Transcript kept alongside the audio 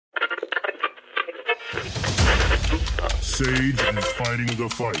Sage and is fighting the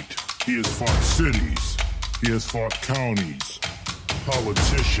fight. He has fought cities. He has fought counties,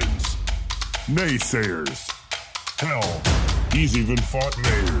 politicians, naysayers. Hell, he's even fought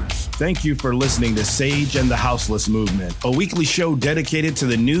mayors. Thank you for listening to Sage and the Houseless Movement, a weekly show dedicated to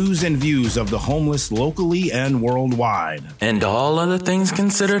the news and views of the homeless locally and worldwide. And all other things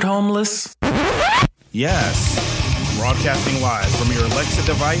considered homeless? Yes. Broadcasting live from your Alexa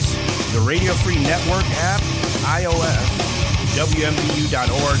device, the Radio Free Network app, iOS,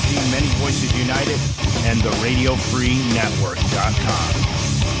 WMBU.org, Many Voices United, and the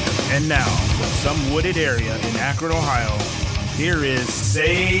RadioFreeNetwork.com. And now, from some wooded area in Akron, Ohio, here is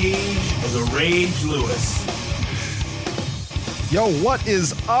Sage the Rage Lewis. Yo, what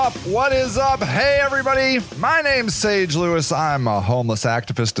is up? What is up? Hey, everybody. My name's Sage Lewis. I'm a homeless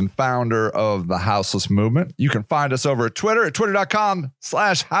activist and founder of the Houseless Movement. You can find us over at Twitter at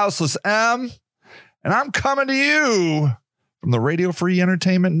twitter.com/houselessm. And I'm coming to you from the Radio Free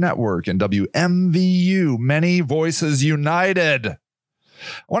Entertainment Network and WMVU, Many Voices United. I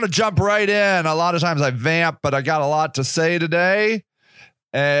want to jump right in. A lot of times I vamp, but I got a lot to say today.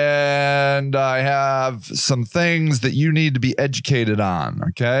 And I have some things that you need to be educated on.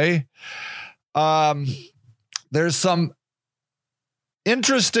 Okay. There's some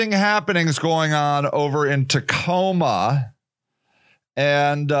interesting happenings going on over in Tacoma.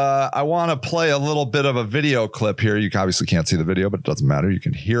 And I want to play a little bit of a video clip here. You obviously can't see the video, but it doesn't matter. You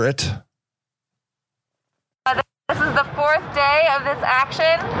can hear it. This is the fourth day of this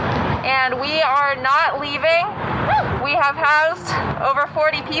action, and we are not leaving. We have housed over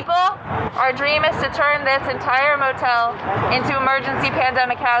 40 people. Our dream is to turn this entire motel into emergency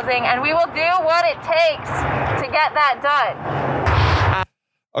pandemic housing, and we will do what it takes to get that done.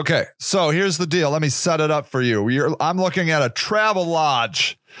 Okay, so here's the deal. Let me set it up for you. I'm looking at a travel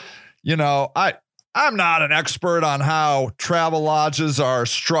lodge. You know, I'm not an expert on how travel lodges are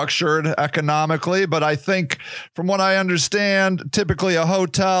structured economically, but I think from what I understand, typically a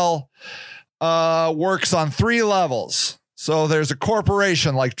hotel works on 3 levels. So there's a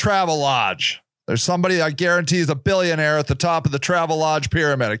corporation like Travelodge. There's somebody I guarantee is a billionaire at the top of the Travelodge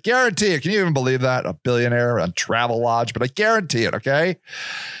pyramid. I guarantee it. Can you even believe that? A billionaire on Travelodge, but I guarantee it, okay?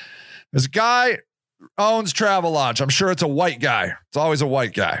 This guy owns Travelodge. I'm sure it's a white guy. It's always a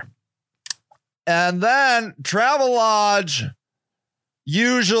white guy. And then Travelodge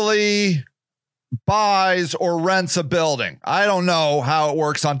usually buys or rents a building. I don't know how it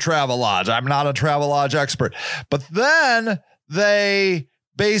works on Travelodge. I'm not a Travelodge expert. But then they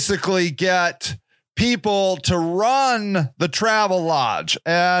basically get people to run the Travelodge.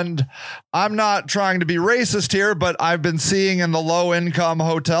 And I'm not trying to be racist here, but I've been seeing in the low-income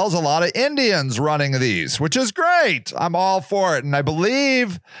hotels a lot of Indians running these, which is great. I'm all for it. And I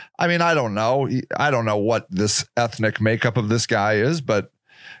believe, I don't know. I don't know what this ethnic makeup of this guy is, but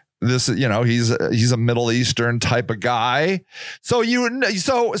this, you know, he's a Middle Eastern type of guy. So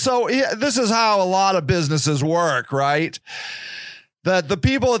this is how a lot of businesses work, right? That the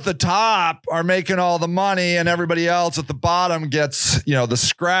people at the top are making all the money and everybody else at the bottom gets, you know, the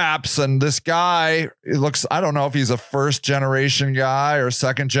scraps. And this guy, it looks, I don't know if he's a first generation guy or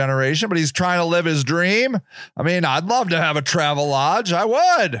second generation, but he's trying to live his dream. I mean, I'd love to have a travel lodge. I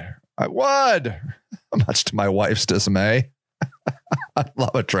would. Much to my wife's dismay. I'd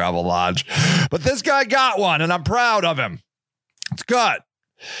love a travel lodge, but this guy got one and I'm proud of him. It's good.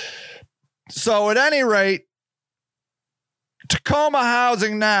 So at any rate, Tacoma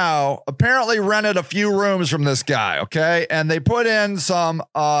Housing Now apparently rented a few rooms from this guy, okay? And they put in some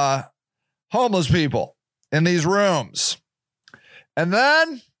homeless people in these rooms. And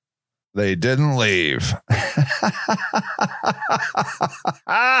then they didn't leave.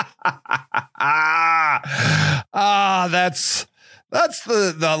 That's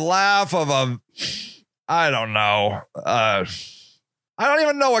the laugh of I don't know. I don't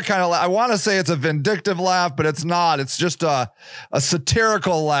even know what kind of laugh. I want to say it's a vindictive laugh, but it's not. It's just a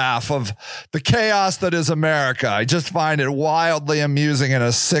satirical laugh of the chaos that is America. I just find it wildly amusing in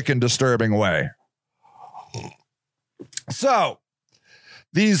a sick and disturbing way. So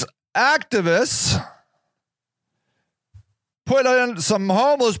these activists put in some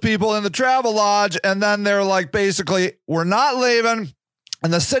homeless people in the travel lodge, and then they're like, basically, we're not leaving,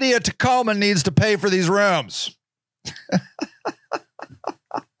 and the city of Tacoma needs to pay for these rooms.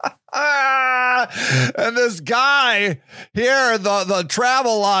 And this guy here, the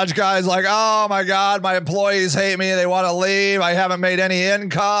travel lodge guy, is like, oh my God, my employees hate me. They want to leave. I haven't made any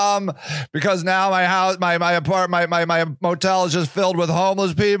income because now my house, my apartment, my motel is just filled with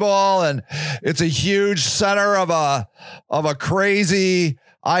homeless people. And it's a huge center of a crazy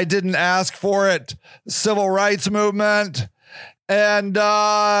I didn't ask for it. Civil rights movement. And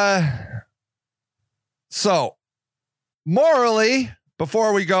so morally,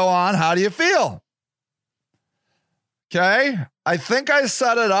 before we go on, how do you feel? Okay. I think I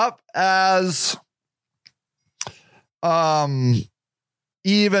set it up as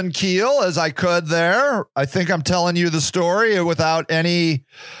even keel as I could there. I think I'm telling you the story without any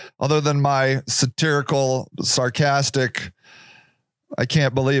other than my satirical, sarcastic, I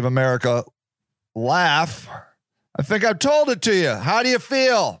can't believe America laugh. I think I've told it to you. How do you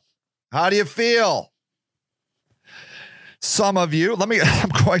feel? How do you feel? Some of you, I'm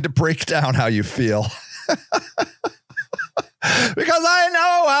going to break down how you feel. Because I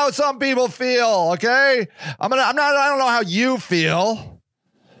know how some people feel, okay? I don't know how you feel,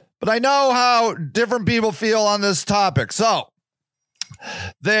 but I know how different people feel on this topic. So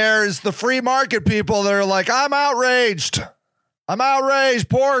there's the free market people that are like, I'm outraged.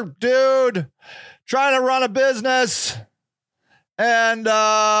 Poor dude trying to run a business. And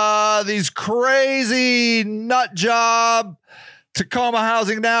these crazy nut job Tacoma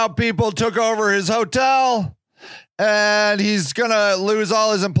Housing Now people took over his hotel. And he's going to lose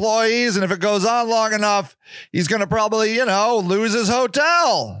all his employees. And if it goes on long enough, he's going to probably, lose his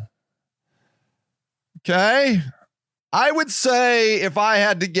hotel. Okay. I would say, if I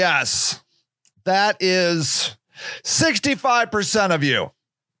had to guess, that is 65% of you.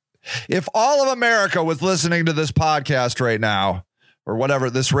 If all of America was listening to this podcast right now, or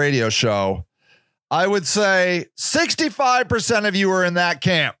whatever, this radio show, I would say 65% of you are in that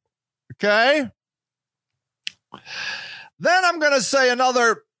camp. Okay. Then I'm going to say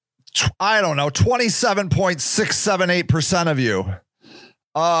another, 27.678% of you.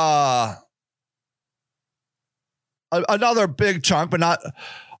 Another big chunk, but not,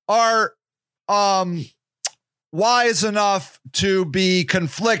 are wise enough to be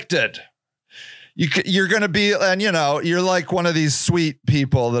conflicted. You're going to be, and you're like one of these sweet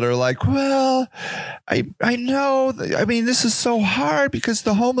people that are like, well, I know, this is so hard because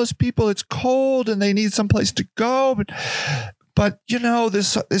the homeless people, it's cold and they need someplace to go. But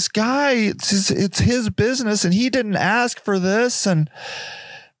this guy, it's his business and he didn't ask for this. And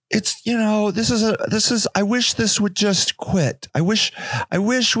it's, I wish this would just quit. I wish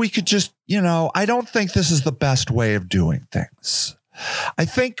we could just, I don't think this is the best way of doing things. I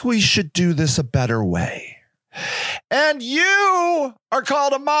think we should do this a better way. And you are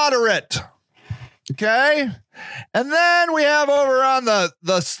called a moderate. Okay. And then we have over on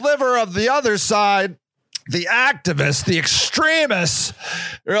the sliver of the other side, the activists, the extremists.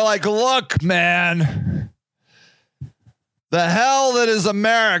 They're like, look, man, the hell that is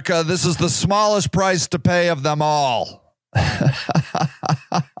America. This is the smallest price to pay of them all.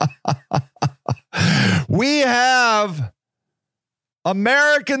 We have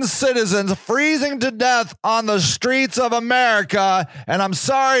American citizens freezing to death on the streets of America. And I'm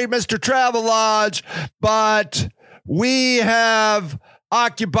sorry, Mr. Travelodge, but we have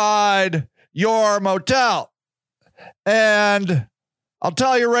occupied your motel. And I'll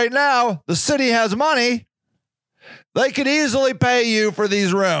tell you right now, the city has money. They could easily pay you for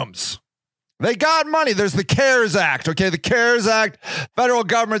these rooms. They got money. There's the CARES Act. Okay, the CARES Act, federal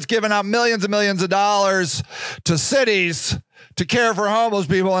government's giving out millions and millions of dollars to cities to care for homeless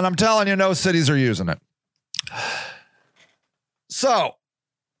people, and I'm telling you, no cities are using it. So,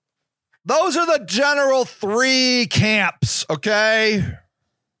 those are the general three camps, okay?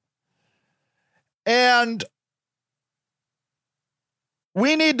 And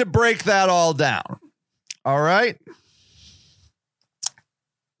we need to break that all down, all right?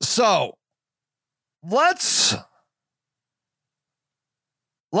 So, let's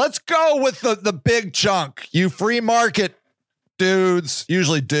go with the big chunk, you free market dudes,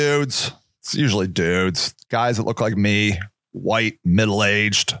 usually dudes. It's usually dudes, guys that look like me, white,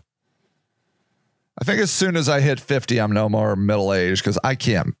 middle-aged. I think as soon as I hit 50, I'm no more middle-aged because I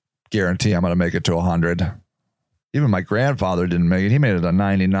can't guarantee I'm going to make it to 100. Even my grandfather didn't make it. He made it to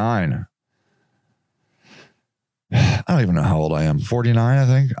 99. I don't even know how old I am. 49, I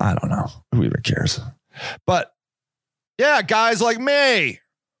think. I don't know. Who even cares? But yeah, guys like me.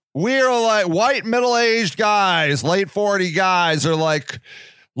 We're like white middle-aged guys, late 40 guys are like,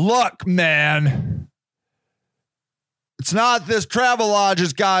 look, man, it's not this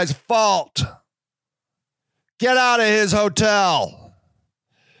Travelodge's guy's fault. Get out of his hotel.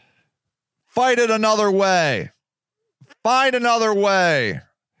 Fight it another way. Find another way.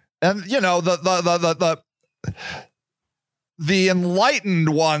 And the enlightened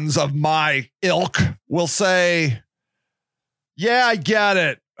ones of my ilk will say, yeah, I get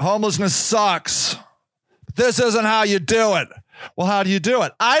it. Homelessness sucks. This isn't how you do it. Well, how do you do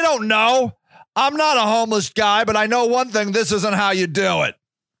it? I don't know. I'm not a homeless guy, but I know one thing. This isn't how you do it.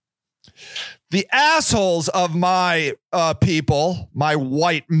 The assholes of my people, my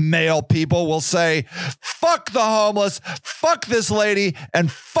white male people, will say, fuck the homeless, fuck this lady, and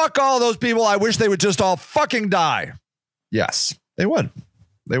fuck all those people. I wish they would just all fucking die. Yes, they would.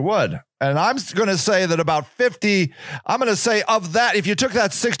 They would. And I'm going to say that about 50, I'm going to say of that, if you took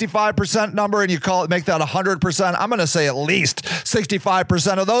that 65% number and you make that 100%, I'm going to say at least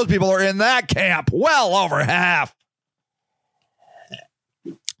 65% of those people are in that camp. Well over half.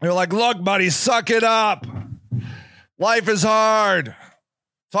 You're like, look, buddy, suck it up. Life is hard.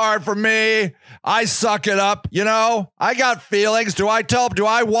 It's hard for me. I suck it up. You know, I got feelings. Do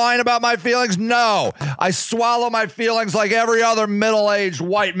I whine about my feelings? No. I swallow my feelings like every other middle-aged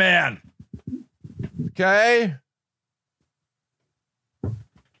white man. Okay?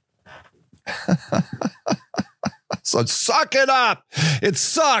 So suck it up. It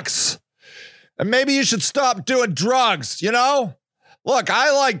sucks. And maybe you should stop doing drugs, you know? Look,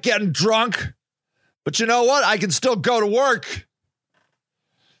 I like getting drunk, but you know what? I can still go to work.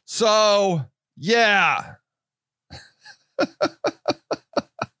 So, yeah.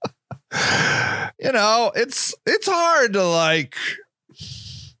 You know, it's hard to like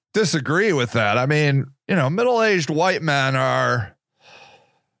disagree with that. I mean, you know, middle-aged white men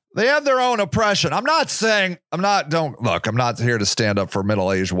they have their own oppression. I'm not here to stand up for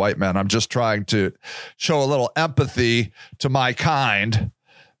middle-aged white men. I'm just trying to show a little empathy to my kind.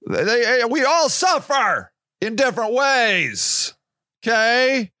 We all suffer in different ways.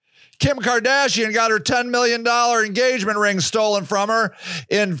 Okay? Kim Kardashian got her $10 million engagement ring stolen from her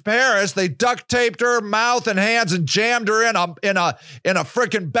in Paris. They duct taped her mouth and hands and jammed her in a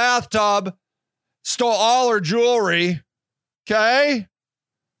freaking bathtub, stole all her jewelry. Okay?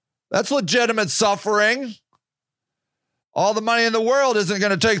 That's legitimate suffering. All the money in the world isn't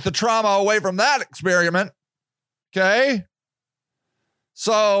going to take the trauma away from that experiment. Okay?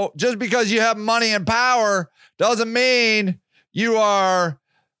 So just because you have money and power doesn't mean you are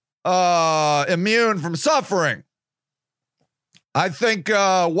immune from suffering. I think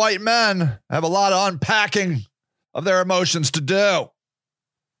white men have a lot of unpacking of their emotions to do.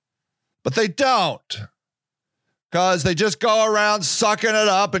 But they don't. Because they just go around sucking it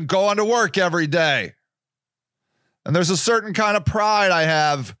up and going to work every day. And there's a certain kind of pride I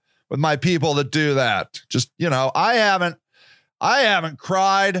have with my people that do that. Just, you know, I haven't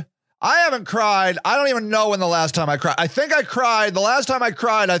cried. I don't even know when the last time I cried. I think I cried. The last time I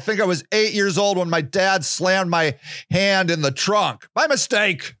cried, I think I was 8 years old when my dad slammed my hand in the trunk. By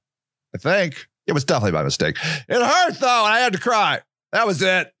mistake. I think. It was definitely by mistake. It hurt, though, and I had to cry. That was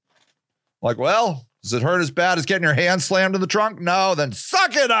it. Like, well, does it hurt as bad as getting your hand slammed in the trunk? No, then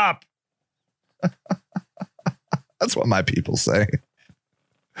suck it up. That's what my people say.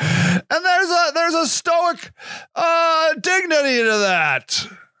 And there's a stoic dignity to that.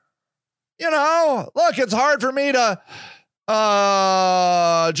 You know, look, it's hard for me to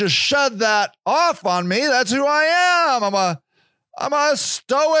just shed that off on me. That's who I am. I'm a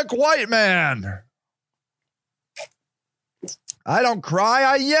stoic white man. I don't cry,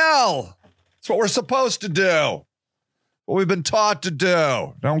 I yell. That's what we're supposed to do. What we've been taught to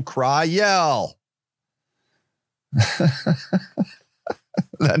do. Don't cry, yell.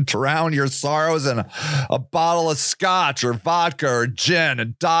 Then drown your sorrows in a bottle of scotch or vodka or gin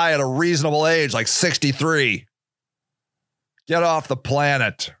and die at a reasonable age, like 63. Get off the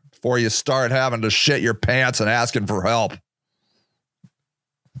planet before you start having to shit your pants and asking for help.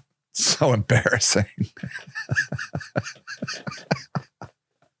 So embarrassing.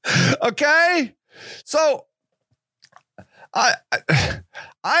 Okay? So I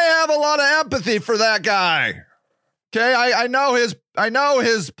have a lot of empathy for that guy. Okay? I know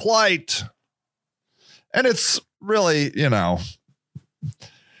his plight. And it's really, you know,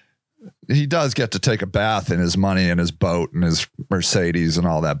 he does get to take a bath in his money and his boat and his Mercedes and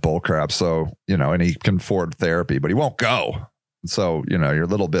all that bullcrap. So, you know, and he can afford therapy, but he won't go. So, you know, you're a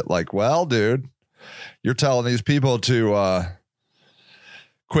little bit like, well, dude, you're telling these people to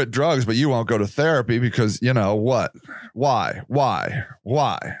quit drugs, but you won't go to therapy because, you know, what? Why?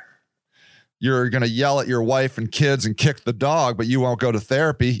 You're going to yell at your wife and kids and kick the dog, but you won't go to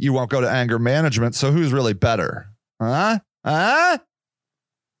therapy. You won't go to anger management. So who's really better? Huh?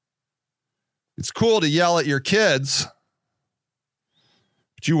 It's cool to yell at your kids,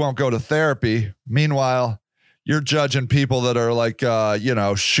 but you won't go to therapy. Meanwhile, you're judging people that are like, you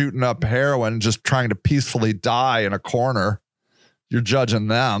know, shooting up heroin, just trying to peacefully die in a corner. You're judging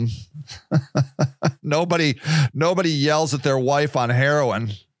them. Nobody yells at their wife on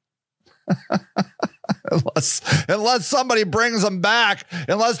heroin. unless somebody brings them back,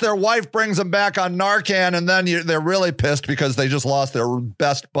 unless their wife brings them back on Narcan, and then they're really pissed because they just lost their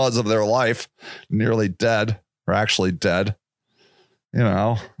best buzz of their life, nearly dead, or actually dead. You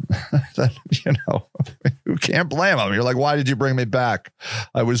know, who can't blame them? You're like, why did you bring me back?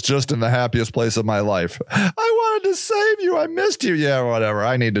 I was just in the happiest place of my life. I wanted to save you. I missed you. Yeah, whatever.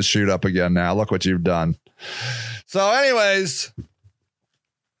 I need to shoot up again now. Look what you've done. So anyways,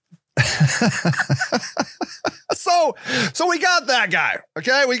 so we got that guy.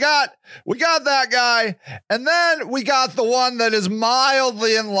 Okay. We got that guy. And then we got the one that is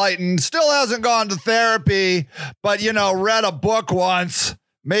mildly enlightened, still hasn't gone to therapy, but, read a book once,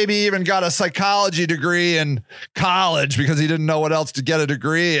 maybe even got a psychology degree in college because he didn't know what else to get a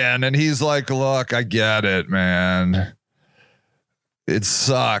degree in. And he's like, look, I get it, man. It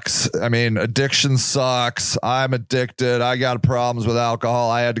sucks. I mean, addiction sucks. I'm addicted. I got problems with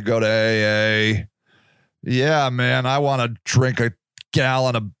alcohol. I had to go to AA. Yeah, man, I want to drink a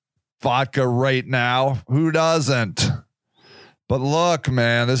gallon of vodka right now. Who doesn't? But look,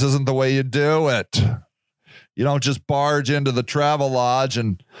 man, this isn't the way you do it. You don't just barge into the travel lodge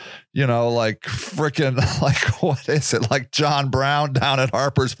and, like freaking, like, what is it? Like John Brown down at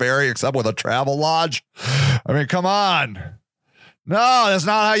Harper's Ferry, except with a travel lodge. I mean, come on. No, that's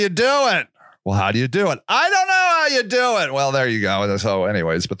not how you do it. Well, how do you do it? I don't know how you do it. Well, there you go. So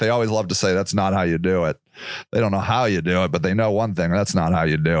anyways, but they always love to say that's not how you do it. They don't know how you do it, but they know one thing. That's not how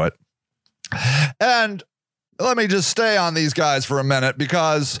you do it. And let me just stay on these guys for a minute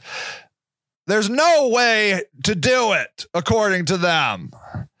because there's no way to do it according to them.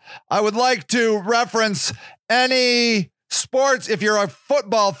 I would like to reference any sports, if you're a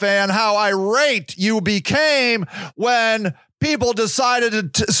football fan, how irate you became when people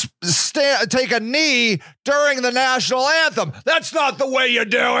decided to take a knee during the national anthem. That's not the way you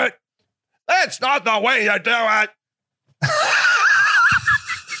do it. That's not the way you do it.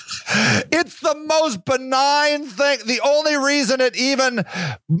 It's the most benign thing. The only reason it even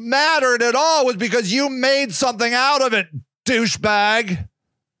mattered at all was because you made something out of it, douchebag.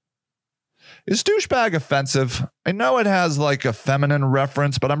 Is douchebag offensive? I know it has like a feminine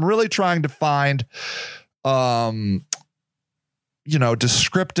reference, but I'm really trying to find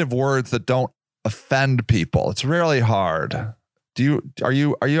descriptive words that don't offend people. It's really hard. Are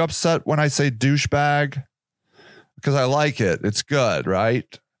you upset when I say douchebag? Because I like it. It's good, right?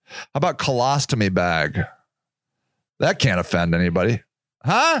 How about colostomy bag? That can't offend anybody.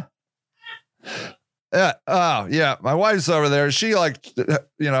 Huh? Yeah. Oh, yeah. My wife's over there. She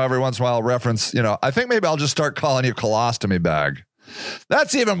every once in a while reference, I think maybe I'll just start calling you colostomy bag.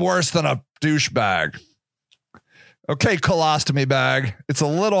 That's even worse than a douchebag. Okay, colostomy bag. It's a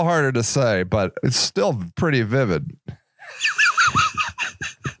little harder to say, but it's still pretty vivid.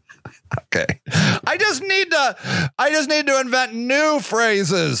 Okay. I just need to invent new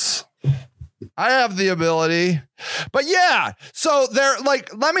phrases. I have the ability. But yeah, so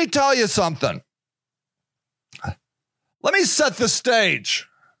let me tell you something. Let me set the stage.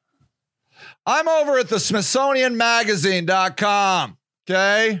 I'm over at the SmithsonianMagazine.com.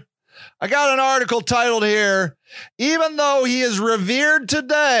 Okay. I got an article titled here, even though he is revered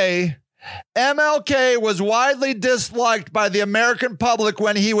today, MLK was widely disliked by the American public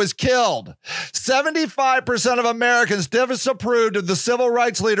when he was killed. 75% of Americans disapproved of the civil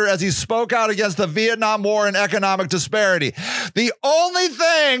rights leader as he spoke out against the Vietnam War and economic disparity. The only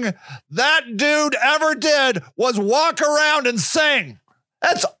thing that dude ever did was walk around and sing.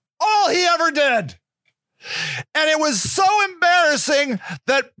 That's all he ever did. And it was so embarrassing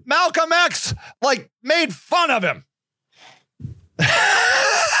that Malcolm X made fun of him.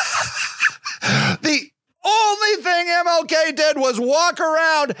 The only thing MLK did was walk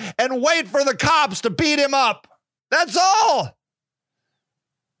around and wait for the cops to beat him up. That's all.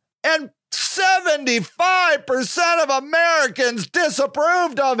 And 75% of Americans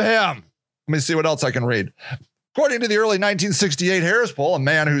disapproved of him. Let me see what else I can read. According to the early 1968 Harris poll, a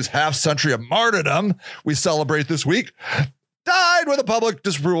man whose half-century of martyrdom we celebrate this week died with a public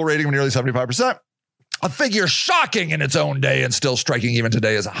disapproval rating of nearly 75%. A figure shocking in its own day and still striking even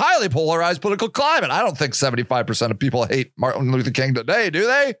today is a highly polarized political climate. I don't think 75% of people hate Martin Luther King today, do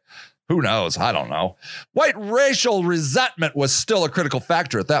they? Who knows? I don't know. White racial resentment was still a critical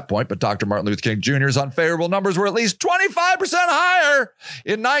factor at that point, but Dr. Martin Luther King Jr.'s unfavorable numbers were at least 25% higher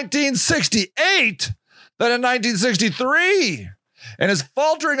in 1968 than in 1963. And his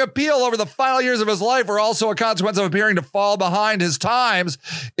faltering appeal over the final years of his life were also a consequence of appearing to fall behind his times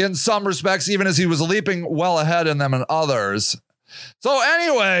in some respects, even as he was leaping well ahead in them in others. So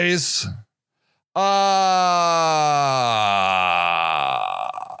anyways,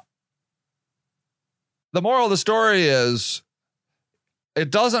 the moral of the story is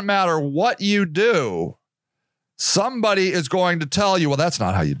it doesn't matter what you do. Somebody is going to tell you, well, that's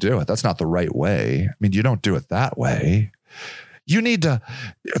not how you do it. That's not the right way. I mean, you don't do it that way. You need to,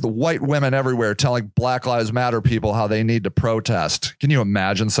 the white women everywhere telling Black Lives Matter people how they need to protest. Can you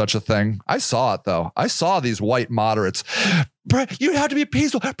imagine such a thing? I saw it, though. I saw these white moderates. You have to be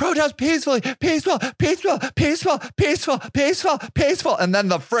peaceful. Protest peacefully. Peaceful, peaceful, peaceful, peaceful, peaceful, peaceful. And then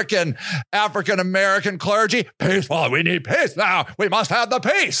the frickin' African-American clergy, peaceful. We need peace now. We must have the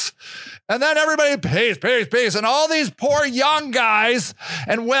peace. And then everybody, peace, peace, peace. And all these poor young guys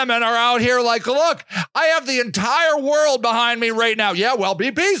and women are out here like, look, I have the entire world behind me right now. Yeah, well,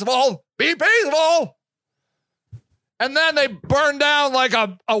 be peaceful. Be peaceful. And then they burn down like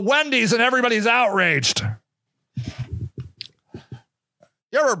a Wendy's and everybody's outraged.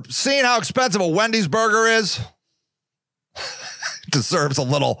 You ever seen how expensive a Wendy's burger is? Deserves a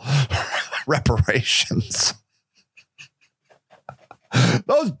little reparations.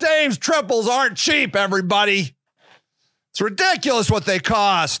 Those Dave's triples aren't cheap, everybody. It's ridiculous what they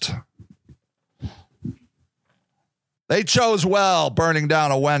cost. They chose well burning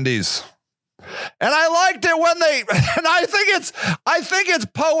down a Wendy's. And I liked it when they, and I think it's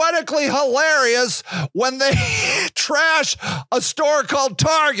poetically hilarious when they trash a store called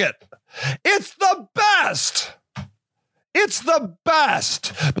Target. It's the best. It's the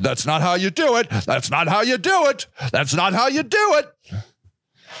best. But that's not how you do it. That's not how you do it. That's not how you do it.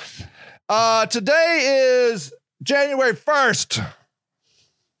 Today is January 1st.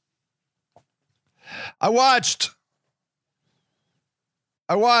 I watched,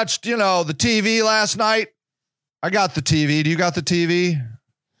 the TV last night. I got the TV. Do you got the TV?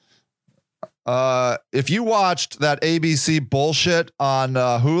 If you watched that ABC bullshit on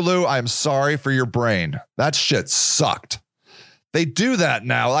Hulu, I'm sorry for your brain. That shit sucked. They do that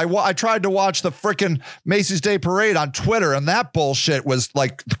now. I tried to watch the frickin' Macy's Day Parade on Twitter, and that bullshit was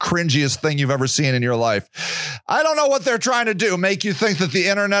like the cringiest thing you've ever seen in your life. I don't know what they're trying to do, make you think that the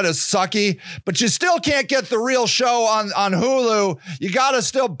internet is sucky, but you still can't get the real show on Hulu. You got to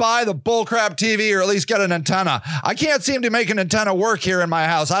still buy the bullcrap TV or at least get an antenna. I can't seem to make an antenna work here in my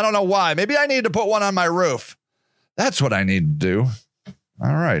house. I don't know why. Maybe I need to put one on my roof. That's what I need to do.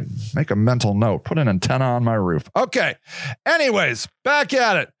 All right. Make a mental note. Put an antenna on my roof. Okay. Anyways, back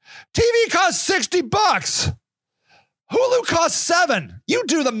at it. TV costs $60. Hulu costs $7. You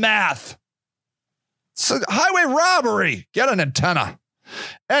do the math. It's a highway robbery. Get an antenna.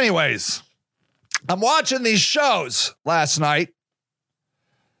 Anyways, I'm watching these shows last night,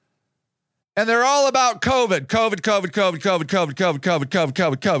 and they're all about COVID. COVID.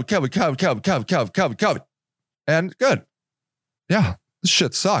 And good. Yeah. This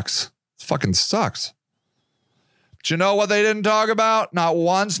shit sucks. It fucking sucks. But you know what they didn't talk about? Not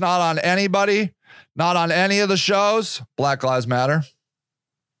once, not on anybody, not on any of the shows. Black Lives Matter.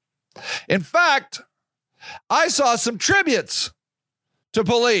 In fact, I saw some tributes to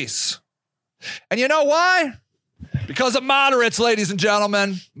police. And you know why? Because of moderates, ladies and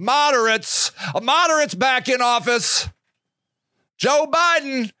gentlemen. Moderates. A moderate's back in office. Joe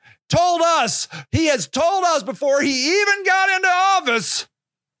Biden he has told us before he even got into office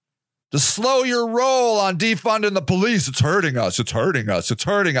to slow your roll on defunding the police. It's hurting us. It's hurting us. It's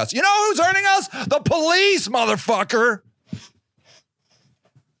hurting us. You know who's hurting us? The police, motherfucker.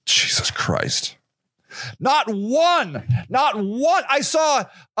 Jesus Christ. Not one. I saw,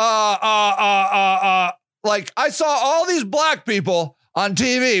 I saw all these black people on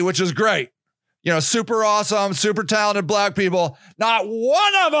TV, which is great. You know, super awesome, super talented black people. Not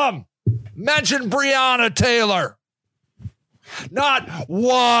one of them mentioned Breonna Taylor. Not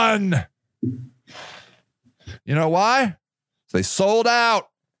one. You know why? They sold out.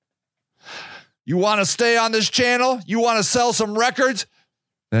 You want to stay on this channel? You want to sell some records?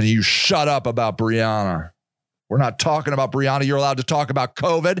 Then you shut up about Breonna. We're not talking about Breonna. You're allowed to talk about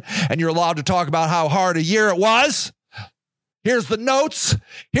COVID, and you're allowed to talk about how hard a year it was. Here's the notes.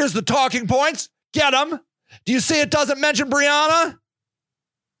 Here's the talking points. Get them. Do you see it doesn't mention Breonna?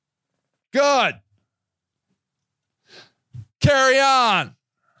 Good. Carry on.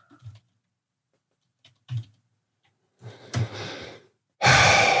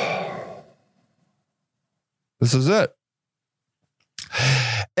 This is it.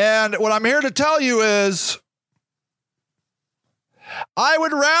 And what I'm here to tell you is I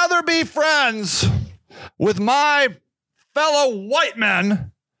would rather be friends with my fellow white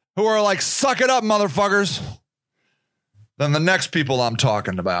men who are like, suck it up, motherfuckers, than the next people I'm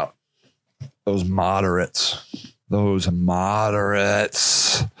talking about. Those moderates.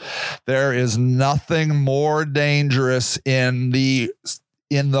 There is nothing more dangerous in the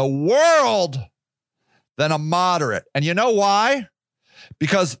world than a moderate. And you know why?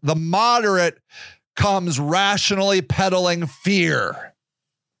 Because the moderate comes rationally peddling fear.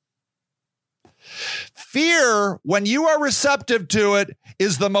 Fear, when you are receptive to it,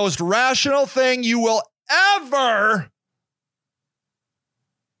 is the most rational thing you will ever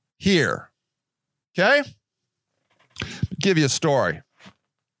hear. Okay? I'll give you a story.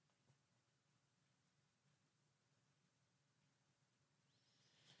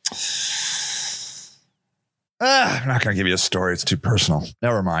 I'm not going to give you a story. It's too personal.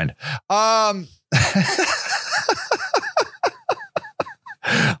 Never mind. Okay.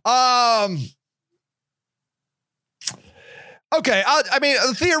 I mean,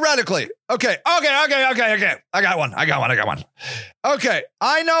 theoretically. Okay. I got one. Okay.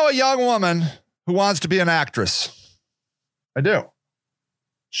 I know a young woman who wants to be an actress. I do.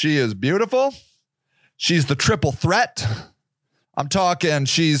 She is beautiful. She's the triple threat. I'm talking,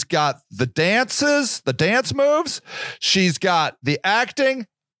 she's got the dances, the dance moves. She's got the acting,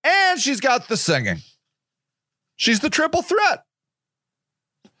 and she's got the singing. She's the triple threat.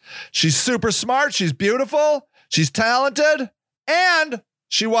 She's super smart. She's beautiful. She's talented. And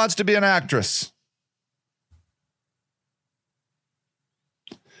she wants to be an actress.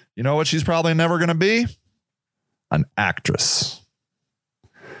 You know what she's probably never going to be? An actress.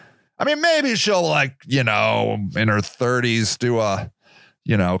 I mean, maybe she'll in her 30s do a,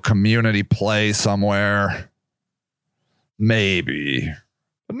 community play somewhere. Maybe.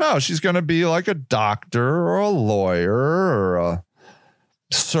 But no, she's going to be like a doctor or a lawyer or a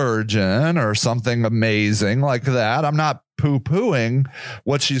surgeon or something amazing like that. I'm not poo-pooing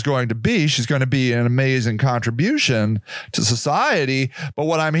what she's going to be. She's going to be an amazing contribution to society. But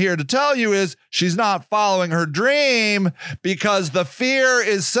what I'm here to tell you is she's not following her dream because the fear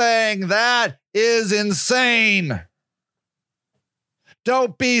is saying that is insane.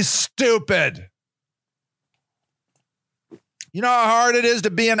 Don't be stupid. You know how hard it is to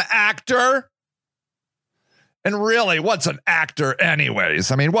be an actor? And really, what's an actor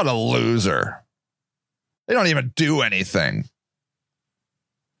anyways? I mean, what a loser. They don't even do anything.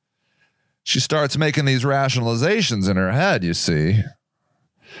 She starts making these rationalizations in her head, you see.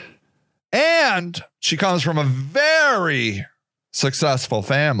 And she comes from a very successful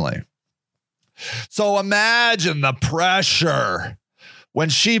family. So imagine the pressure when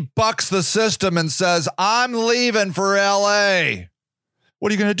she bucks the system and says, I'm leaving for LA. What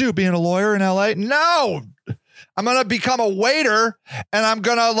are you going to do? Being a lawyer in LA? No, I'm going to become a waiter and I'm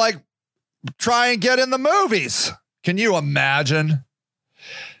going to try and get in the movies. Can you imagine?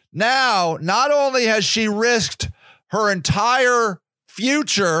 Now, not only has she risked her entire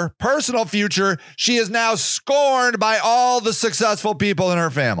future, personal future, she is now scorned by all the successful people in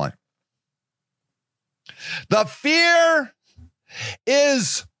her family. The fear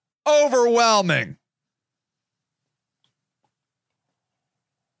is overwhelming.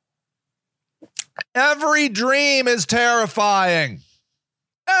 Every dream is terrifying.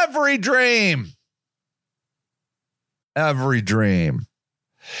 Every dream. Every dream.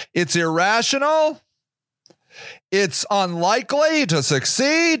 It's irrational. It's unlikely to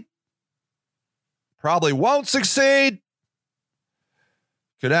succeed. Probably won't succeed.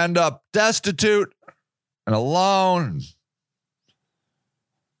 Could end up destitute and alone.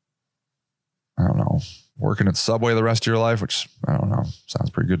 I don't know. Working at Subway the rest of your life, which, I don't know, sounds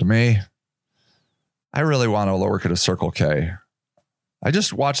pretty good to me. I really want to work at a Circle K. I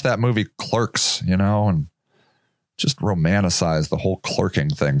just watched that movie Clerks, and just romanticize the whole clerking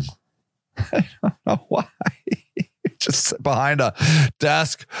thing. I don't know why. Just sit behind a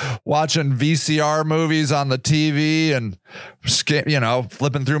desk watching VCR movies on the TV and,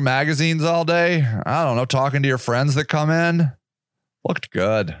 flipping through magazines all day. I don't know, talking to your friends that come in. Looked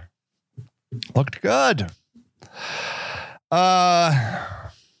good.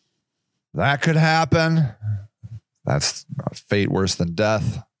 That could happen. That's a fate worse than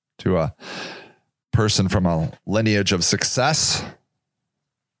death to a person from a lineage of success.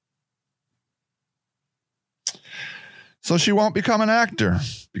 So she won't become an actor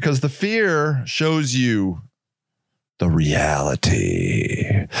because the fear shows you the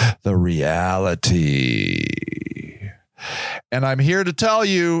reality. And I'm here to tell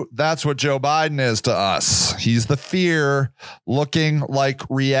you that's what Joe Biden is to us. He's the fear looking like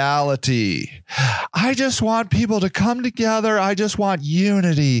reality. I just want people to come together. I just want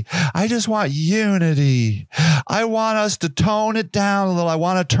unity. I want us to tone it down a little. I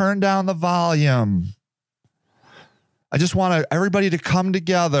want to turn down the volume. I just want everybody to come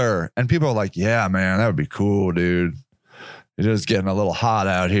together. And people are like, yeah, man, that would be cool, dude. It is getting a little hot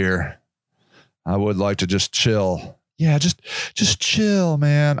out here. I would like to just chill. Yeah, just chill,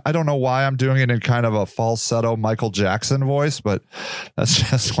 man. I don't know why I'm doing it in kind of a falsetto Michael Jackson voice, but that's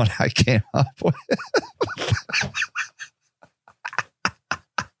just what I came up with.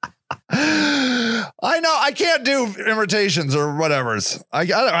 I know I can't do imitations or whatever's.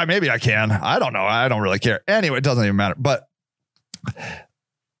 Maybe I can. I don't know. I don't really care. Anyway, it doesn't even matter. But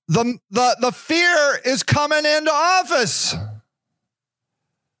the fear is coming into office.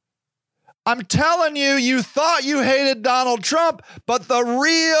 I'm telling you, you thought you hated Donald Trump, but the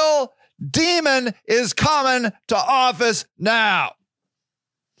real demon is coming to office now.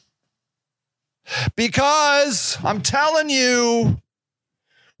 Because I'm telling you,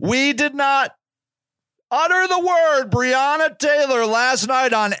 we did not utter the word Breonna Taylor last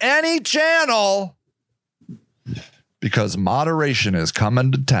night on any channel because moderation is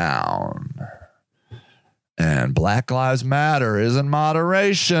coming to town. And Black Lives Matter isn't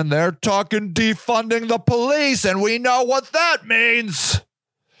moderation. They're talking defunding the police, and we know what that means.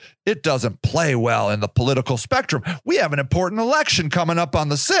 It doesn't play well in the political spectrum. We have an important election coming up on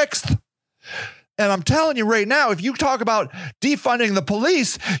the 6th. And I'm telling you right now, if you talk about defunding the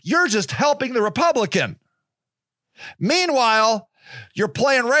police, you're just helping the Republican. Meanwhile, you're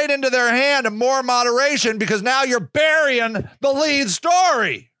playing right into their hand of more moderation because now you're burying the lead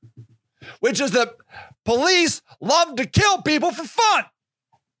story, which is that police love to kill people for fun.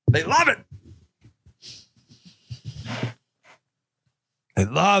 They love it. They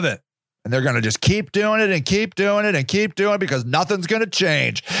love it. And they're going to just keep doing it and keep doing it and keep doing it because nothing's going to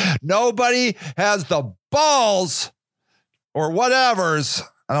change. Nobody has the balls or whatever's.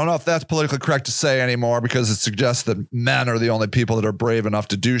 I don't know if that's politically correct to say anymore because it suggests that men are the only people that are brave enough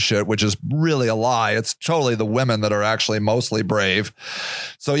to do shit, which is really a lie. It's totally the women that are actually mostly brave.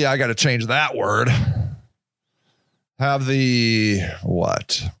 So yeah, I got to change that word. Have the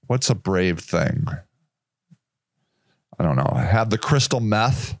what? What's a brave thing? I don't know. Have the crystal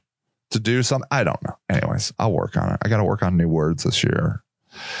meth to do something. I don't know. Anyways, I'll work on it. I got to work on new words this year.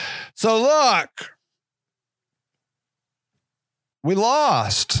 So look, we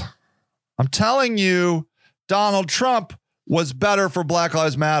lost. I'm telling you, Donald Trump was better for Black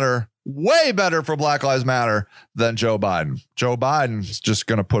Lives Matter, way better for Black Lives Matter than Joe Biden. Joe Biden's just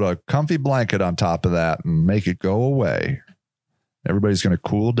going to put a comfy blanket on top of that and make it go away. Everybody's going to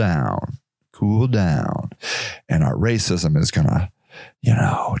cool down. And our racism is going to,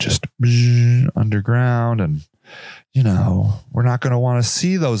 just underground. And, we're not going to want to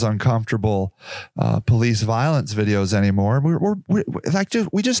see those uncomfortable police violence videos anymore.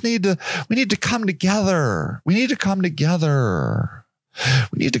 We need to come together. We need to come together.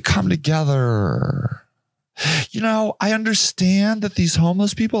 I understand that these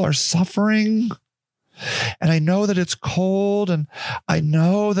homeless people are suffering. And I know that it's cold and I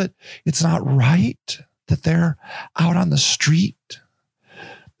know that it's not right that they're out on the street,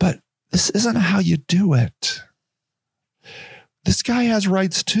 but this isn't how you do it. This guy has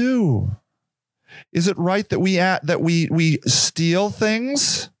rights too. Is it right that we steal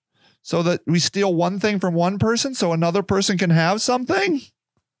things so that we steal one thing from one person so another person can have something?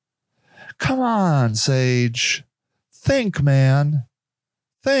 Come on, Sage. Think, man.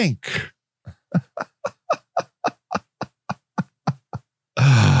 Think.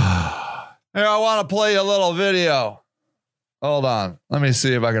 Here, I want to play you a little video. Hold on. Let me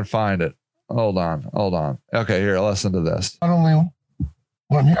see if I can find it. Hold on. Okay, here, listen to this. Not only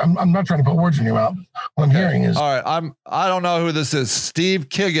I'm not trying to put words in your mouth. What I'm hearing is... All right, I don't know who this is. Steve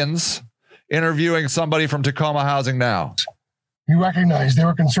Kiggins interviewing somebody from Tacoma Housing Now. You recognize they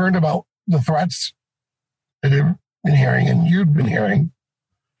were concerned about the threats that they've been hearing and you've been hearing,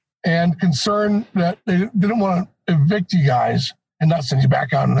 and concerned that they didn't want to evict you guys and not send you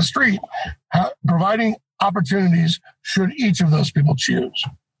back out on the street. Providing opportunities should each of those people choose.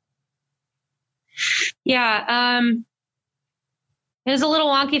 Yeah. It was a little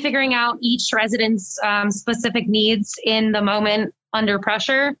wonky figuring out each resident's specific needs in the moment under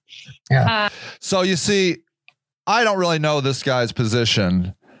pressure. Yeah. So you see, I don't really know this guy's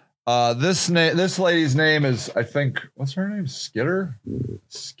position. This lady's name is, I think, what's her name? Skitter,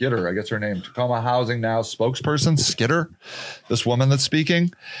 I guess her name. Tacoma Housing Now spokesperson, Skitter, this woman that's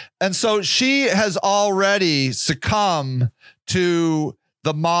speaking. And so she has already succumbed to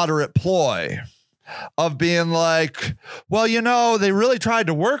the moderate ploy of being like, well, they really tried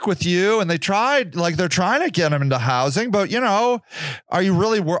to work with you and they're trying to get them into housing, but are you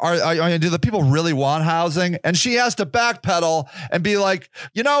really, do the people really want housing? And she has to backpedal and be like,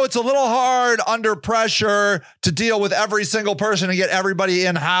 it's a little hard under pressure to deal with every single person and get everybody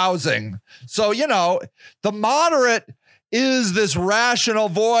in housing. So, the moderate is this rational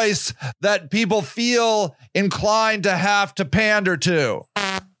voice that people feel inclined to have to pander to.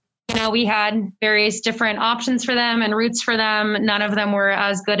 You know, we had various different options for them and routes for them. None of them were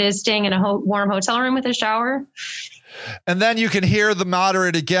as good as staying in a warm hotel room with a shower. And then you can hear the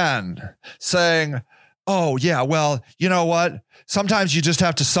moderate again saying, oh, yeah, well, you know what? Sometimes you just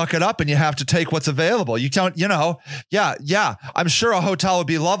have to suck it up and you have to take what's available. You don't, yeah. I'm sure a hotel would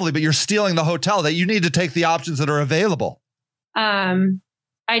be lovely, but you're stealing the hotel. That you need to take the options that are available. I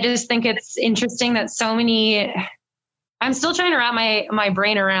just think it's interesting that so many... I'm still trying to wrap my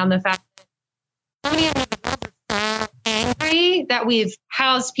brain around the fact that so many individuals are so angry that we've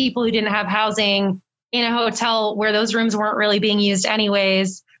housed people who didn't have housing in a hotel where those rooms weren't really being used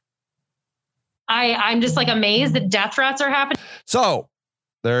anyways. I'm just like amazed that death threats are happening. So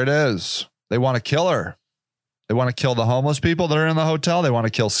there it is. They want to kill her. They want to kill the homeless people that are in the hotel. They want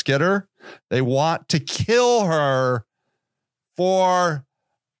to kill Skitter. They want to kill her for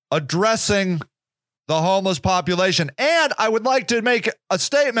addressing the homeless population. And I would like to make a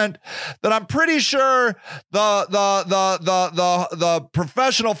statement that I'm pretty sure the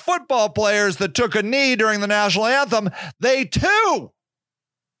professional football players that took a knee during the national anthem, they too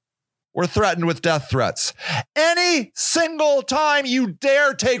were threatened with death threats. Any single time you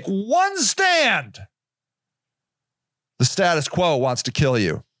dare take one stand, the status quo wants to kill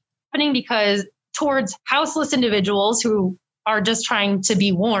you. Because towards houseless individuals who are just trying to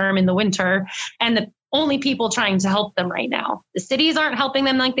be warm in the winter and the only people trying to help them right now. The cities aren't helping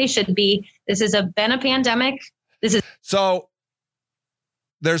them like they should be. This has been a pandemic. So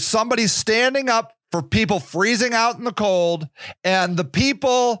there's somebody standing up for people freezing out in the cold, and the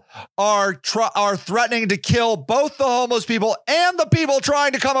people are threatening to kill both the homeless people and the people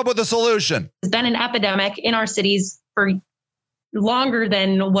trying to come up with a solution. It's been an epidemic in our cities for longer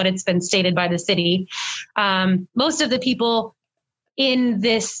than what it's been stated by the city. Most of the people in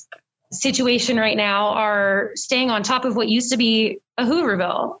this situation right now are staying on top of what used to be a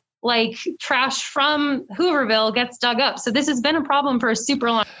Hooverville. Like trash from Hooverville gets dug up. So this has been a problem for a super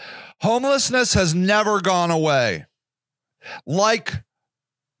long time. Homelessness has never gone away. Like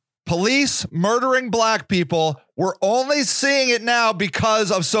police murdering black people, we're only seeing it now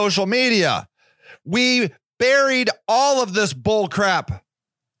because of social media. We buried all of this bull crap.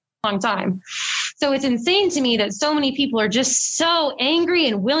 Long time. So it's insane to me that so many people are just so angry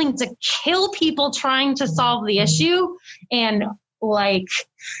and willing to kill people trying to solve the issue. And like,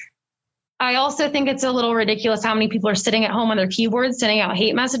 I also think it's a little ridiculous how many people are sitting at home on their keyboards, sending out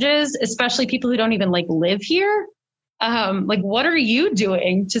hate messages, especially people who don't even live here. What are you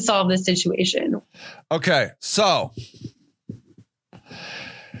doing to solve this situation? Okay. So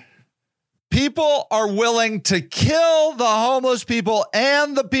people are willing to kill the homeless people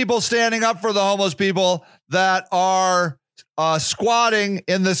and the people standing up for the homeless people that are squatting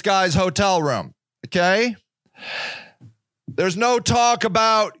in this guy's hotel room. Okay. There's no talk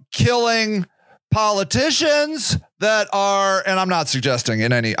about killing politicians that are, and I'm not suggesting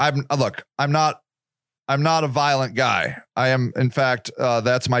I'm not a violent guy. I am, in fact,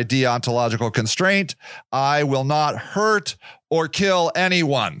 that's my deontological constraint. I will not hurt or kill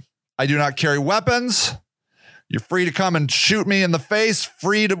anyone. I do not carry weapons. You're free to come and shoot me in the face,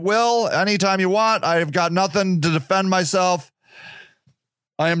 free to will, anytime you want. I've got nothing to defend myself.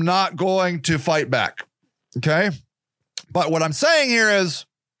 I am not going to fight back. Okay? But what I'm saying here is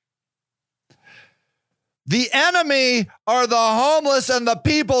the enemy are the homeless and the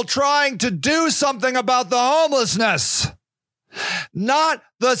people trying to do something about the homelessness, not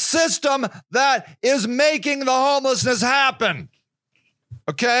the system that is making the homelessness happen.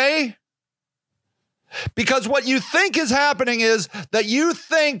 Okay? Because what you think is happening is that you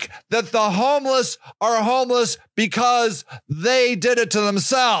think that the homeless are homeless because they did it to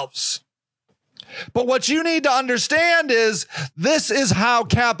themselves. But what you need to understand is this is how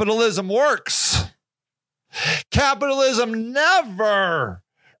capitalism works. Capitalism never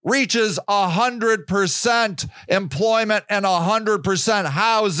reaches 100% employment and 100%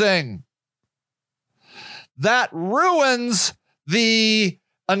 housing. That ruins the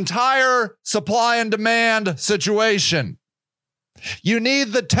entire supply and demand situation. You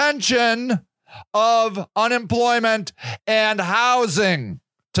need the tension of unemployment and housing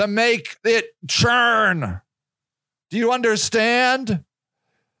to make it churn. Do you understand?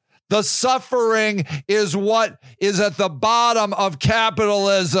 The suffering is what is at the bottom of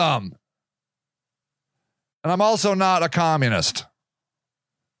capitalism. And I'm also not a communist.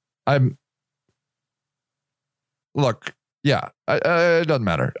 It doesn't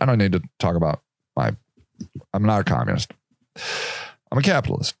matter. I don't need to talk about I'm not a communist. I'm a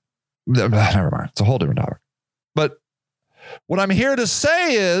capitalist. Never mind. It's a whole different topic. But What I'm here to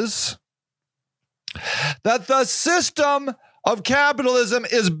say is that the system of capitalism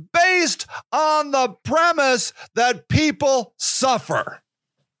is based on the premise that people suffer.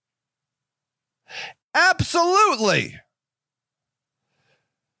 Absolutely.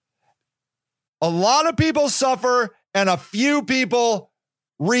 A lot of people suffer and a few people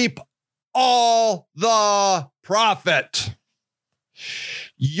reap all the profit.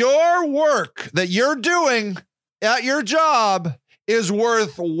 Your work that you're doing at your job is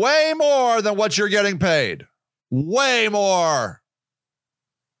worth way more than what you're getting paid. Way more.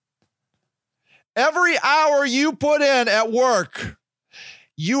 Every hour you put in at work,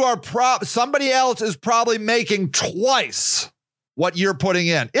 you are somebody else is probably making twice what you're putting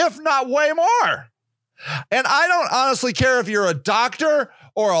in, if not way more. And I don't honestly care if you're a doctor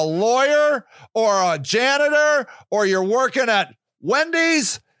or a lawyer or a janitor or you're working at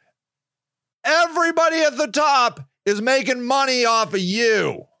Wendy's. Everybody at the top is making money off of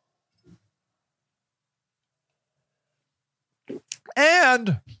you.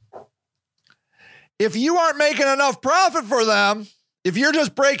 And if you aren't making enough profit for them, if you're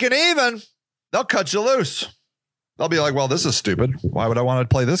just breaking even, they'll cut you loose. They'll be like, well, this is stupid. Why would I want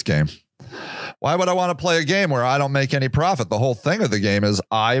to play this game? Why would I want to play a game where I don't make any profit? The whole thing of the game is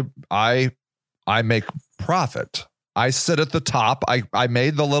I make profit. I sit at the top. I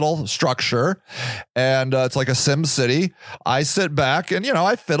made the little structure, and it's like a Sim City. I sit back and,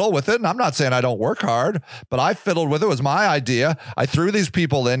 I fiddle with it. And I'm not saying I don't work hard, but I fiddled with it. It was my idea. I threw these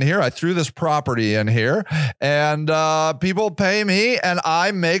people in here. I threw this property in here, and people pay me, and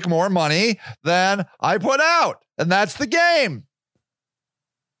I make more money than I put out. And that's the game.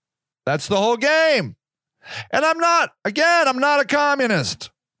 That's the whole game. And I'm not a communist.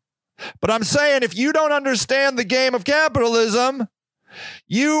 But I'm saying if you don't understand the game of capitalism,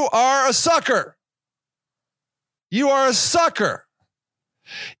 you are a sucker. You are a sucker.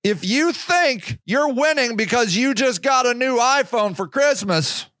 If you think you're winning because you just got a new iPhone for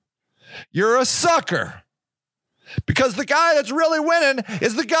Christmas, you're a sucker. Because the guy that's really winning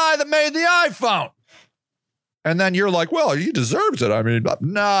is the guy that made the iPhone. And then you're like, well, he deserves it. I mean,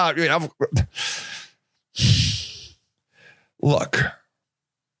 nah. Look.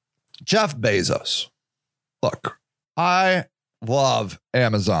 Jeff Bezos. Look, I love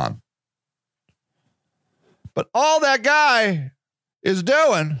Amazon. But all that guy is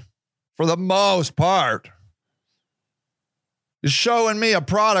doing, for the most part, is showing me a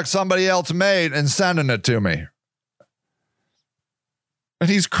product somebody else made and sending it to me. And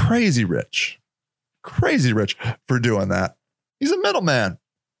he's crazy rich. Crazy rich for doing that. He's a middleman.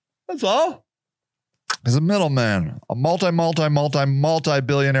 That's all. He's a middleman, a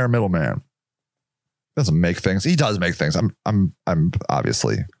multi-billionaire middleman. Doesn't make things. He does make things. I'm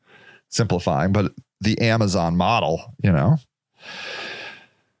obviously simplifying, but the Amazon model,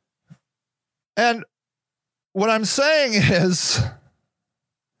 And what I'm saying is,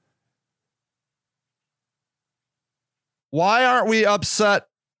 why aren't we upset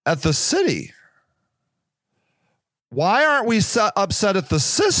at the city? Why aren't we upset at the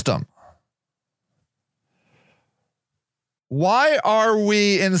system? Why are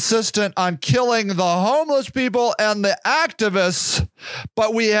we insistent on killing the homeless people and the activists,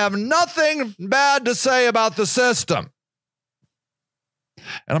 but we have nothing bad to say about the system?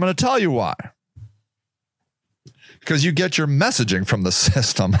 And I'm going to tell you why. Because you get your messaging from the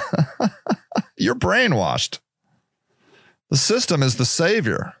system. You're brainwashed. The system is the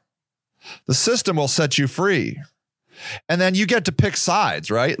savior. The system will set you free. And then you get to pick sides,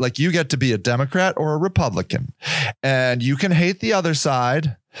 right? Like you get to be a Democrat or a Republican, and you can hate the other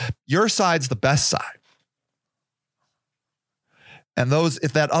side. Your side's the best side. And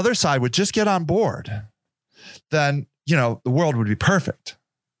if that other side would just get on board, then, the world would be perfect.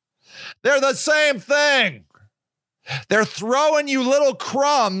 They're the same thing. They're throwing you little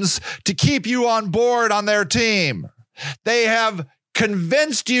crumbs to keep you on board on their team. They have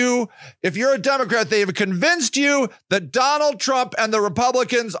convinced you, if you're a Democrat, they have convinced you that Donald Trump and the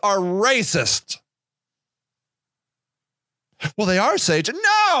Republicans are racist. Well, they are, Sage.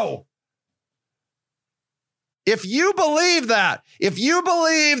 No! If you believe that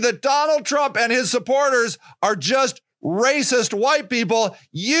Donald Trump and his supporters are just racist white people,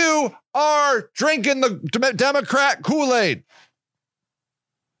 you are drinking the Democrat Kool-Aid.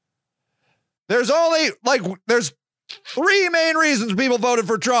 There's three main reasons people voted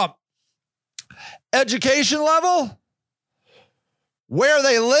for Trump: education level, where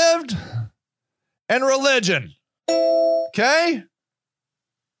they lived, and religion. Okay?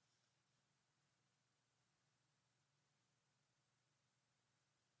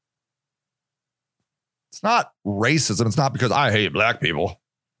 It's not racism. It's not because I hate black people.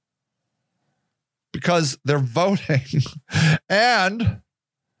 Because they're voting and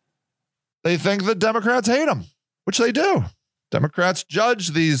they think that Democrats hate them, which they do. Democrats judge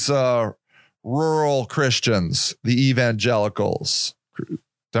these rural Christians, the evangelicals.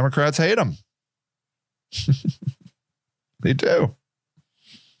 Democrats hate them. They do.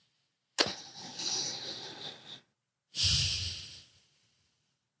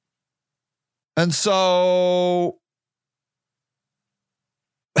 And so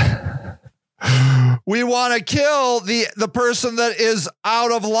we want to kill the person that is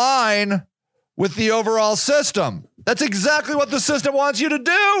out of line with the overall system. That's exactly what the system wants you to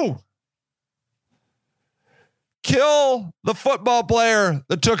do. Kill the football player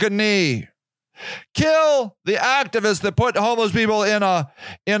that took a knee. Kill the activist that put homeless people in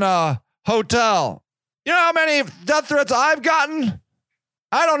a hotel. You know how many death threats I've gotten?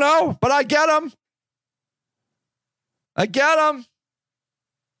 I don't know, but I get them. I get them.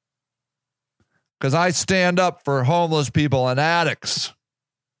 Because I stand up for homeless people and addicts.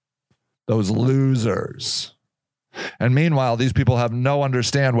 Those losers. And meanwhile, these people have no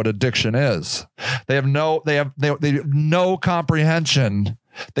understand what addiction is. They have no comprehension.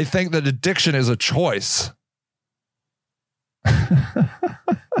 They think that addiction is a choice.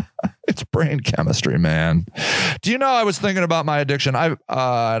 It's brain chemistry, man. Do you know, I was thinking about my addiction.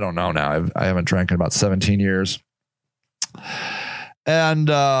 I don't know now. I haven't drank in about 17 years. And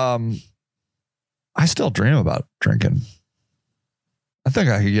I still dream about drinking. I think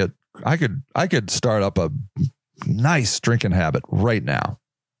I could start up a nice drinking habit right now.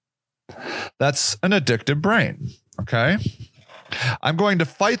 That's an addictive brain. Okay. I'm going to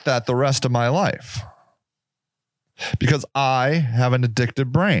fight that the rest of my life because I have an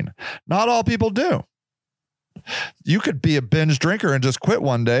addictive brain. Not all people do. You could be a binge drinker and just quit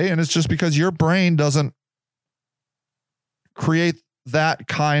one day, and it's just because your brain doesn't create that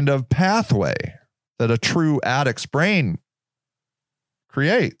kind of pathway that a true addict's brain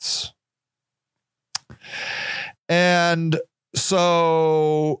creates. And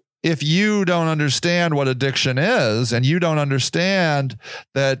so if you don't understand what addiction is, and you don't understand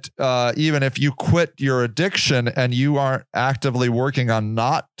that even if you quit your addiction and you aren't actively working on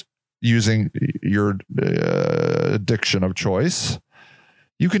not using your addiction of choice,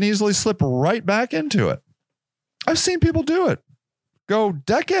 you can easily slip right back into it. I've seen people do it, go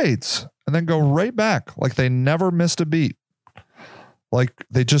decades and then go right back like they never missed a beat. Like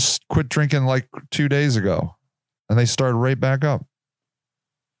they just quit drinking like 2 days ago and they started right back up.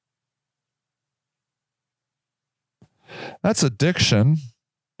 That's addiction.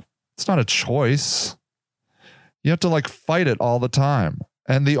 It's not a choice. You have to like fight it all the time.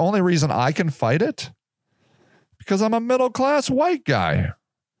 And the only reason I can fight it, because I'm a middle-class white guy.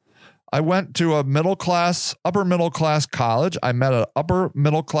 I went to a upper middle class college. I met an upper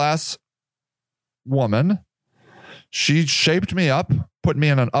middle class woman. She shaped me up, put me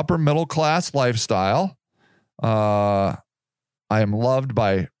in an upper middle class lifestyle. I am loved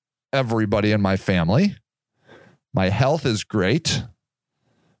by everybody in my family. My health is great.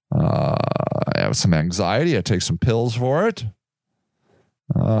 I have some anxiety. I take some pills for it.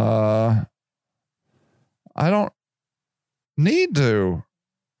 I don't need to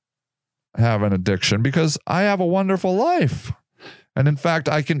have an addiction because I have a wonderful life. And in fact,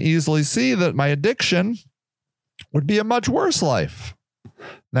 I can easily see that my addiction would be a much worse life.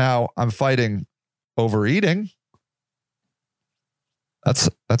 Now I'm fighting overeating. I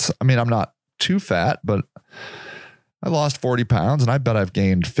mean, I'm not too fat, but I lost 40 pounds and I bet I've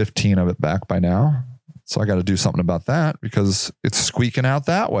gained 15 of it back by now. So I got to do something about that because it's squeaking out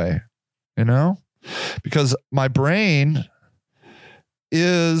that way, you know, because my brain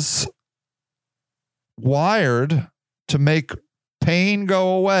is wired to make pain go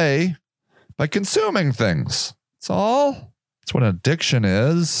away by consuming things. That's all. That's what an addiction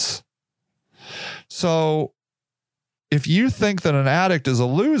is. So if you think that an addict is a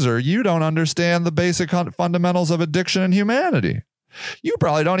loser, you don't understand the basic fundamentals of addiction and humanity. You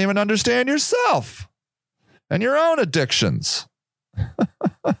probably don't even understand yourself and your own addictions.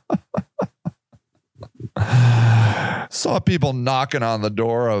 Saw people knocking on the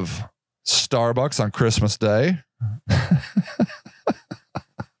door of Starbucks on Christmas Day.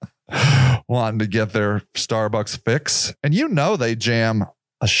 Wanting to get their Starbucks fix. And you know they jam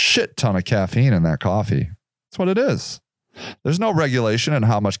a shit ton of caffeine in that coffee. That's what it is. There's no regulation in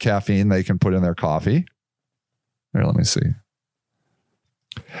how much caffeine they can put in their coffee. Here, let me see.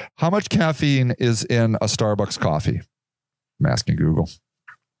 How much caffeine is in a Starbucks coffee? I'm asking Google.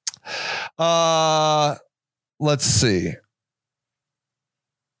 Let's see.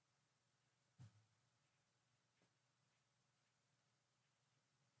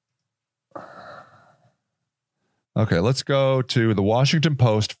 Okay, let's go to the Washington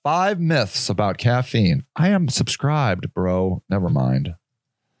Post. 5 myths about caffeine. I am subscribed, bro. Never mind.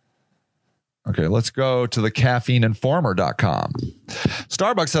 Okay, let's go to the caffeineinformer.com.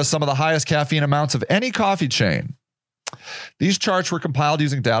 Starbucks has some of the highest caffeine amounts of any coffee chain. These charts were compiled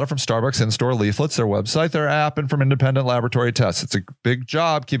using data from Starbucks in-store leaflets, their website, their app, and from independent laboratory tests. It's a big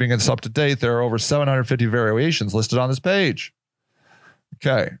job keeping us up to date. There are over 750 variations listed on this page.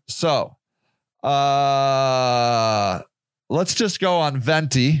 Okay, so let's just go on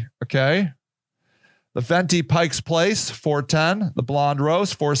Venti, okay? The Venti Pike's Place, 410. The Blonde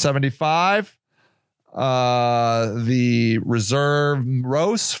Roast, 475. The Reserve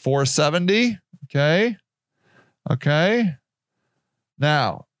Roast, 470. Okay. Okay.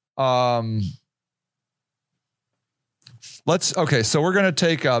 Now, so we're going to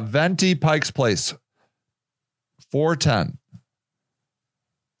take Venti Pike's Place, 410.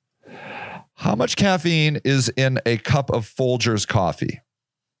 How much caffeine is in a cup of Folgers coffee?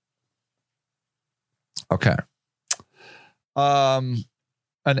 Okay. An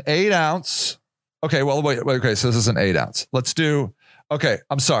 8 ounce. Okay. Well, wait. Okay. So this is an 8 ounce. Let's do an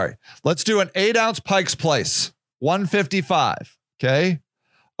 8 ounce Pike's Place, 155. Okay.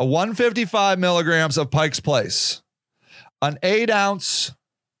 A 155 milligrams of Pike's Place. An 8 ounce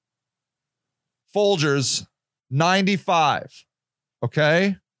Folgers, 95.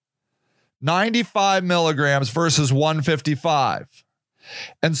 Okay. 95 milligrams versus 155.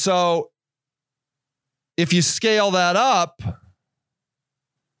 And so, if you scale that up,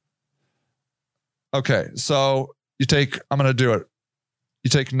 okay, so you take 95,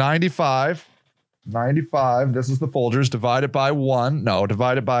 this is the Folgers, divided by 1. No,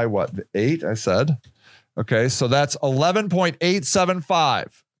 divided by what? 8, I said. Okay, so that's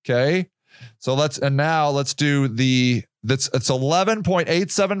 11.875. Okay, so let's do it's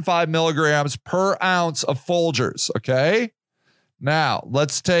 11.875 milligrams per ounce of Folgers. Okay, now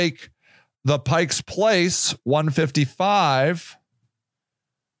let's take the Pike's Place, 155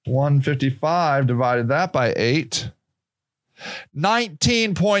 divided that by 8,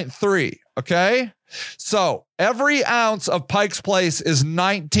 19.3. Okay. So every ounce of Pike's Place is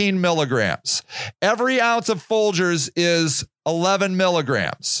 19 milligrams. Every ounce of Folgers is 11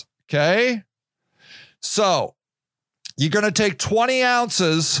 milligrams. Okay. So you're going to take 20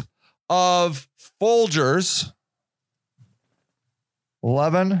 ounces of Folgers,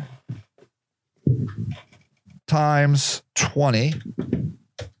 11 times 20.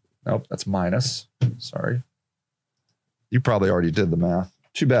 Nope, that's minus. Sorry. You probably already did the math.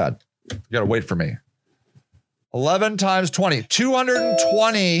 Too bad. You got to wait for me. 11 times 20.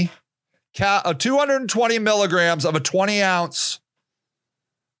 220 milligrams of a 20 ounce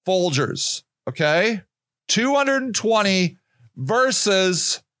Folgers. Okay? 220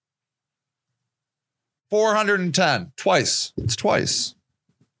 versus 410. Twice. It's twice.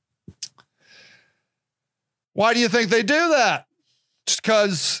 Why do you think they do that? Just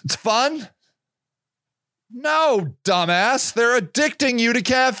because it's fun? No, dumbass. They're addicting you to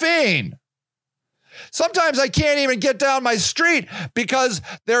caffeine. Sometimes I can't even get down my street because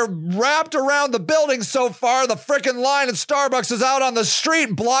they're wrapped around the building so far, the frickin' line at Starbucks is out on the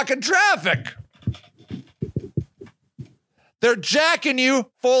street blocking traffic. They're jacking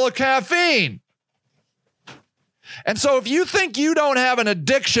you full of caffeine. And so if you think you don't have an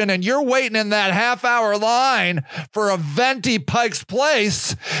addiction and you're waiting in that half-hour line for a Venti Pike's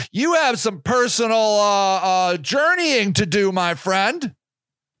Place, you have some personal journeying to do, my friend.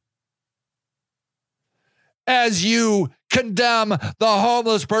 As you condemn the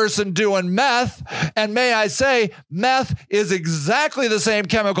homeless person doing meth. And may I say, meth is exactly the same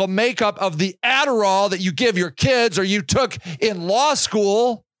chemical makeup of the Adderall that you give your kids or you took in law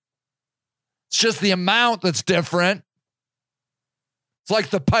school. It's just the amount that's different. It's like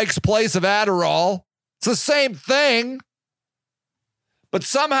the Pike's Place of Adderall. It's the same thing. But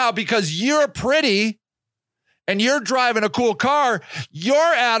somehow, because you're pretty and you're driving a cool car,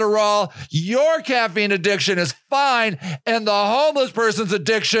 your Adderall, your caffeine addiction is fine, and the homeless person's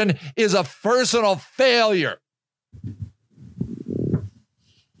addiction is a personal failure.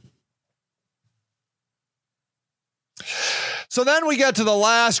 So then we get to the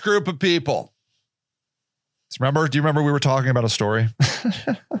last group of people. Do you remember we were talking about a story?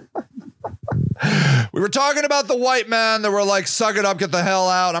 We were talking about the white men that were like, suck it up, get the hell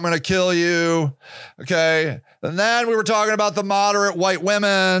out, I'm going to kill you. Okay. And then we were talking about the moderate white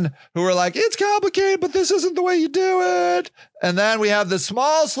women who were like, it's complicated, but this isn't the way you do it. And then we have the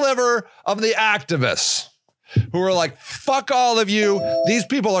small sliver of the activists who are like, fuck all of you. These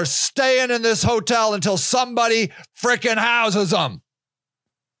people are staying in this hotel until somebody freaking houses them.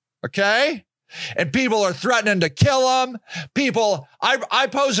 Okay? and people are threatening to kill them. People, I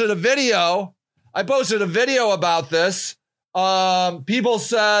posted a video. I posted a video about this. People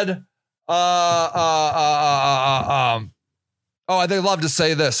said, they love to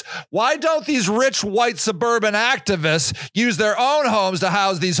say this. Why don't these rich white suburban activists use their own homes to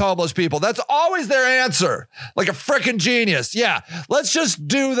house these homeless people? That's always their answer. Like a freaking genius. Yeah, let's just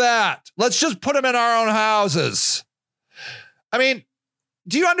do that. Let's just put them in our own houses. I mean,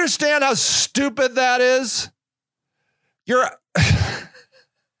 do you understand how stupid that is? Do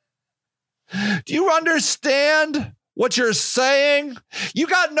you understand what you're saying? You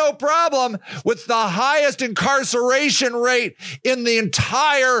got no problem with the highest incarceration rate in the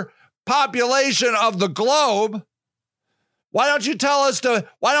entire population of the globe. Why don't you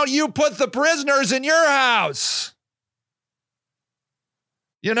why don't you put the prisoners in your house?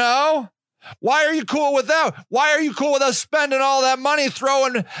 You know? Why are you cool with that? Why are you cool with us spending all that money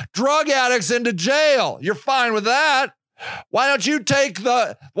throwing drug addicts into jail? You're fine with that. Why don't you take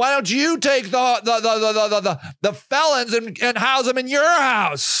the felons and house them in your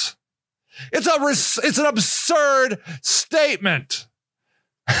house? It's an absurd statement.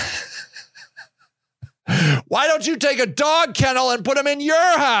 Why don't you take a dog kennel and put them in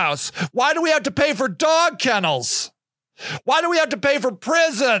your house? Why do we have to pay for dog kennels? Why do we have to pay for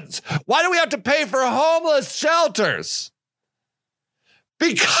prisons? Why do we have to pay for homeless shelters?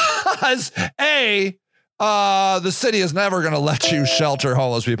 Because the city is never going to let you shelter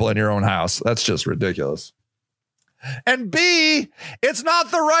homeless people in your own house. That's just ridiculous. And B, it's not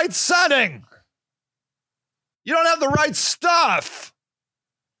the right setting. You don't have the right stuff.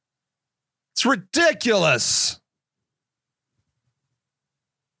 It's ridiculous.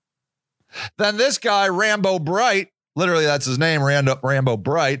 Then this guy, Rambo Bright, literally that's his name, Rambo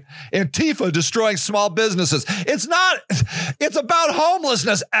Bright, Antifa destroying small businesses. It's about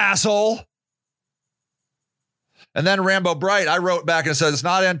homelessness, asshole. And then Rambo Bright, I wrote back and said, it's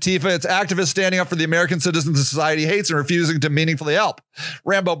not Antifa, it's activists standing up for the American citizens society hates and refusing to meaningfully help.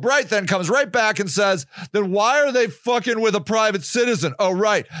 Rambo Bright then comes right back and says, then why are they fucking with a private citizen? Oh,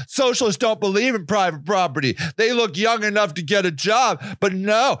 right. Socialists don't believe in private property. They look young enough to get a job, but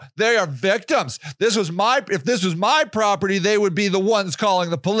no, they are victims. If this was my property, they would be the ones calling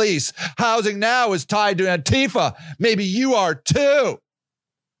the police. Housing now is tied to Antifa. Maybe you are too.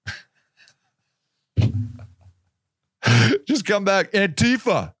 Just come back.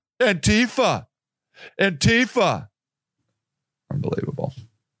 Antifa. Unbelievable.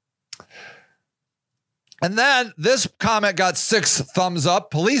 And then this comment got 6 thumbs up.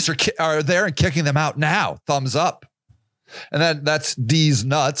 Police are there and kicking them out now. Thumbs up. And then that's D's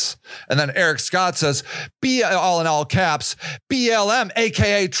nuts. And then Eric Scott says, all in all caps, BLM,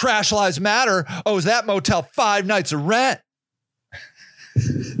 aka Trash Lives Matter, owes that motel 5 nights of rent.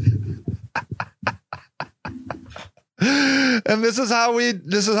 And this is how we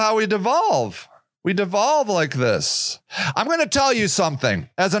devolve. We devolve like this. I'm going to tell you something.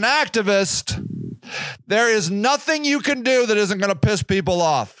 As an activist, there is nothing you can do that isn't going to piss people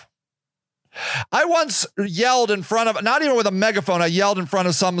off. I once yelled in front of, not even with a megaphone, I yelled in front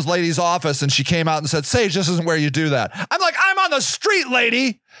of some lady's office and she came out and said, Sage, this isn't where you do that. I'm like, I'm on the street,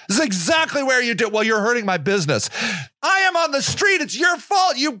 lady. This is exactly where you do it. Well, you're hurting my business. I am on the street. It's your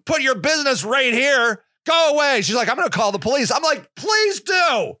fault. You put your business right here. Go away. She's like, I'm going to call the police. I'm like, please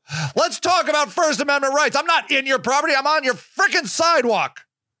do. Let's talk about First Amendment rights. I'm not in your property. I'm on your freaking sidewalk.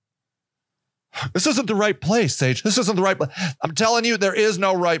 This isn't the right place, Sage. This isn't the right place. I'm telling you, there is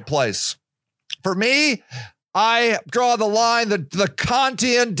no right place. For me, I draw the line, the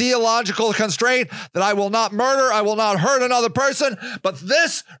Kantian theological constraint that I will not murder, I will not hurt another person. But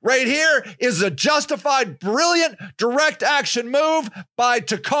this right here is a justified, brilliant, direct action move by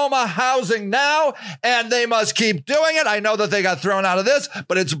Tacoma Housing Now, and they must keep doing it. I know that they got thrown out of this,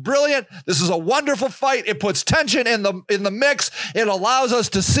 but it's brilliant. This is a wonderful fight. It puts tension in the mix. It allows us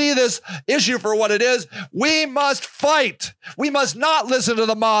to see this issue for what it is. We must fight. We must not listen to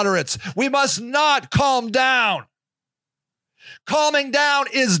the moderates. We must not calm down. Calming down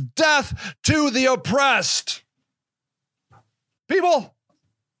is death to the oppressed. People,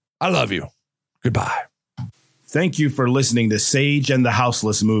 I love you. Goodbye. Thank you for listening to Sage and the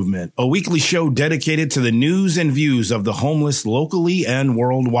Houseless Movement, a weekly show dedicated to the news and views of the homeless locally and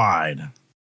worldwide.